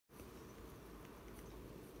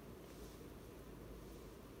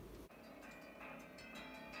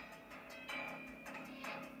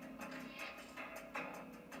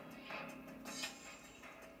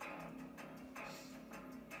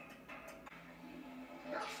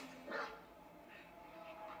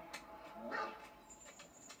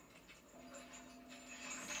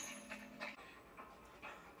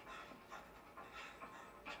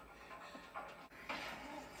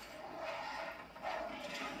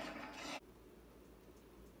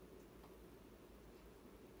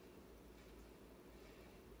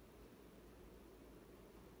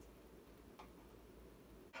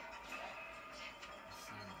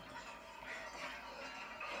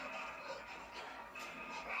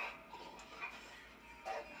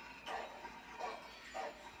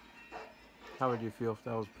How would you feel if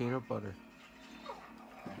that was peanut butter?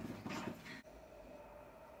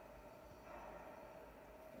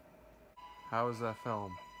 How was that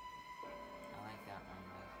film? I like that one.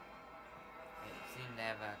 It seemed to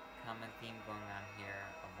have a common theme going on here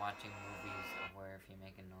of watching movies of where if you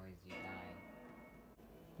make a noise you die.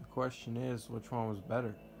 The question is, which one was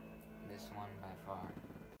better? This one by far.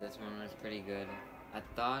 This one was pretty good. I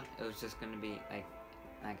thought it was just gonna be like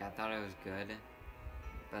I thought it was good,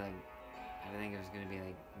 but like I didn't think it was gonna be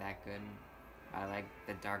like that good. I like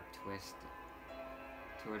the dark twist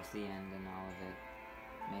towards the end and all of it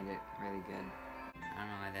made it really good. I don't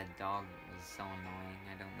know why that dog was so annoying.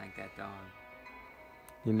 I don't like that dog.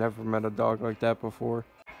 You never met a dog like that before?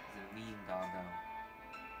 He's a mean doggo.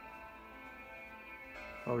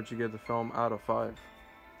 How would you give the film out of 5?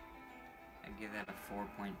 I'd give that a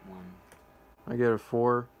 4.1. I get a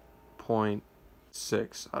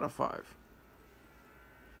 4.6 out of 5.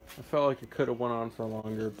 I felt like it could have went on for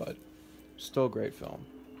longer, but still a great film.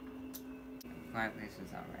 Quiet Place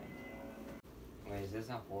was alright. Wait, is this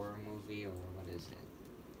a horror movie or what is it?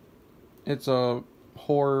 It's a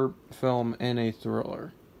horror film and a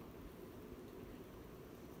thriller.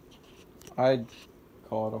 I'd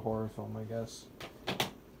call it a horror film, I guess.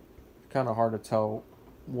 Kind of hard to tell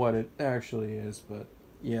what it actually is, but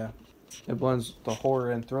yeah. It blends the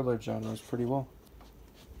horror and thriller genres pretty well.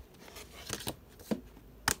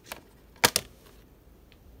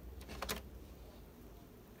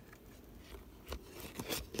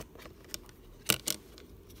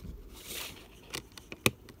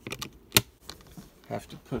 Have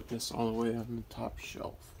to put this all the way on the top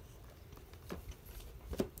shelf.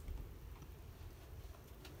 Do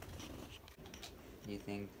you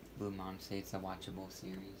think Blue Mountain State's a watchable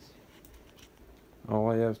series? Oh,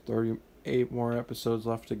 I have 38 more episodes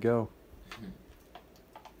left to go.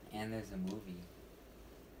 And there's a movie.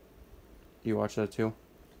 You watch that too?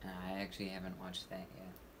 I actually haven't watched that yet.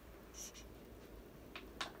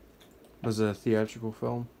 Was it a theatrical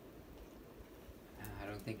film? I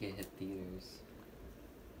don't think it hit theaters.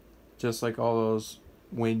 Just like all those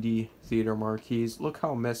windy theater marquees. Look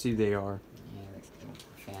how messy they are. Yeah, like the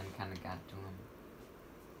fan kind of got to him.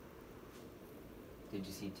 Did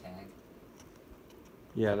you see Tag?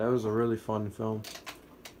 Yeah, that was a really fun film.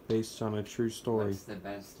 Based on a true story. What's the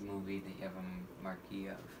best movie that you have a marquee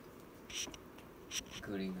of?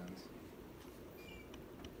 Including those.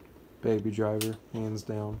 Baby Driver, hands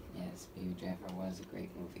down. Yes, Baby Driver was a great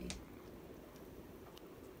movie.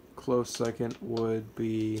 Close second would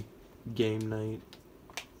be Game Night.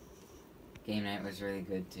 Game Night was really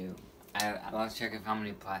good too. I lost track of how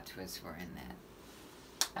many plot twists were in that.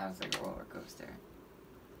 That was like a roller coaster.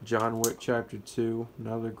 John Wick Chapter 2,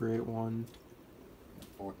 another great one. The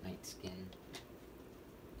Fortnite skin.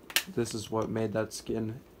 This is what made that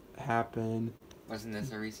skin happen. Wasn't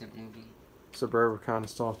this a recent movie? Suburbicon,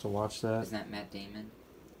 still have to watch that. Isn't that Matt Damon?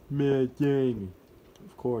 Matt Damon.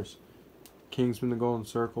 Of course. Kingsman the Golden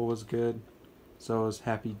Circle was good. So was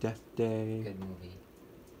Happy Death Day. Good movie.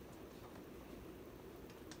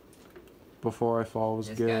 Before I Fall was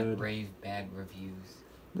This good. got rave bad reviews.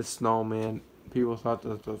 The Snowman. People thought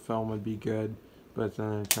that the film would be good, but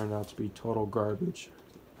then it turned out to be total garbage.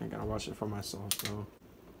 I gotta watch it for myself though.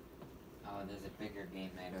 Oh, there's a bigger Game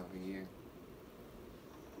Night over here.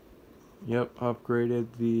 Yep,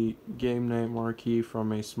 upgraded the Game Night marquee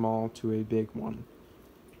from a small to a big one.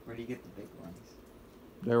 Where do you get the big ones?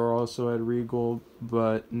 They were also at Regal,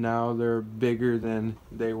 but now they're bigger than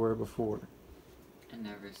they were before. I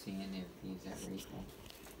never see any of these at Regal.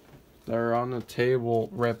 They're on the table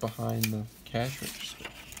right behind the cash register.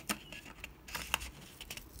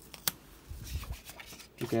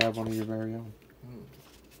 You can have one of your very own. Ooh,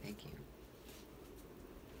 thank you.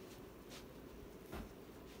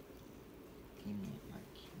 Game Night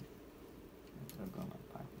marquee. It'll go in my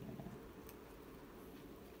pocket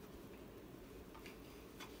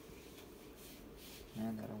now.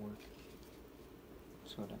 Yeah, that'll work.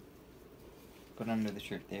 Sorta. Put under the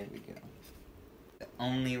shirt. There we go. The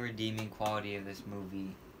only redeeming quality of this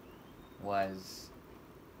movie was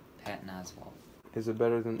Patton Oswalt. Is it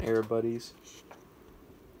better than Air Buddies?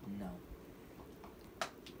 No.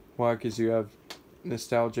 Why? Because you have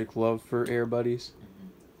nostalgic love for Air Buddies?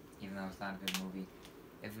 Even though it's not a good movie.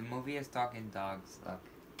 If a movie is talking dogs, look.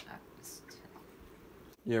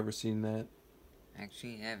 You ever seen that?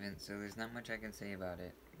 Actually haven't, so there's not much I can say about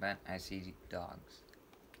it. But I see dogs.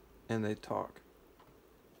 And they talk.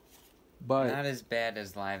 But Not as bad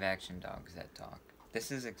as live action dogs that talk.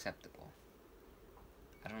 This is acceptable.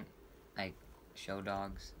 I don't like show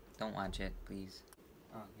dogs. Don't watch it, please.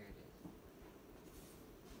 Oh, here it is.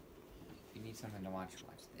 If you need something to watch,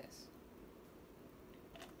 watch this.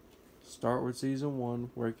 Start with season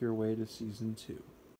 1, work your way to season 2.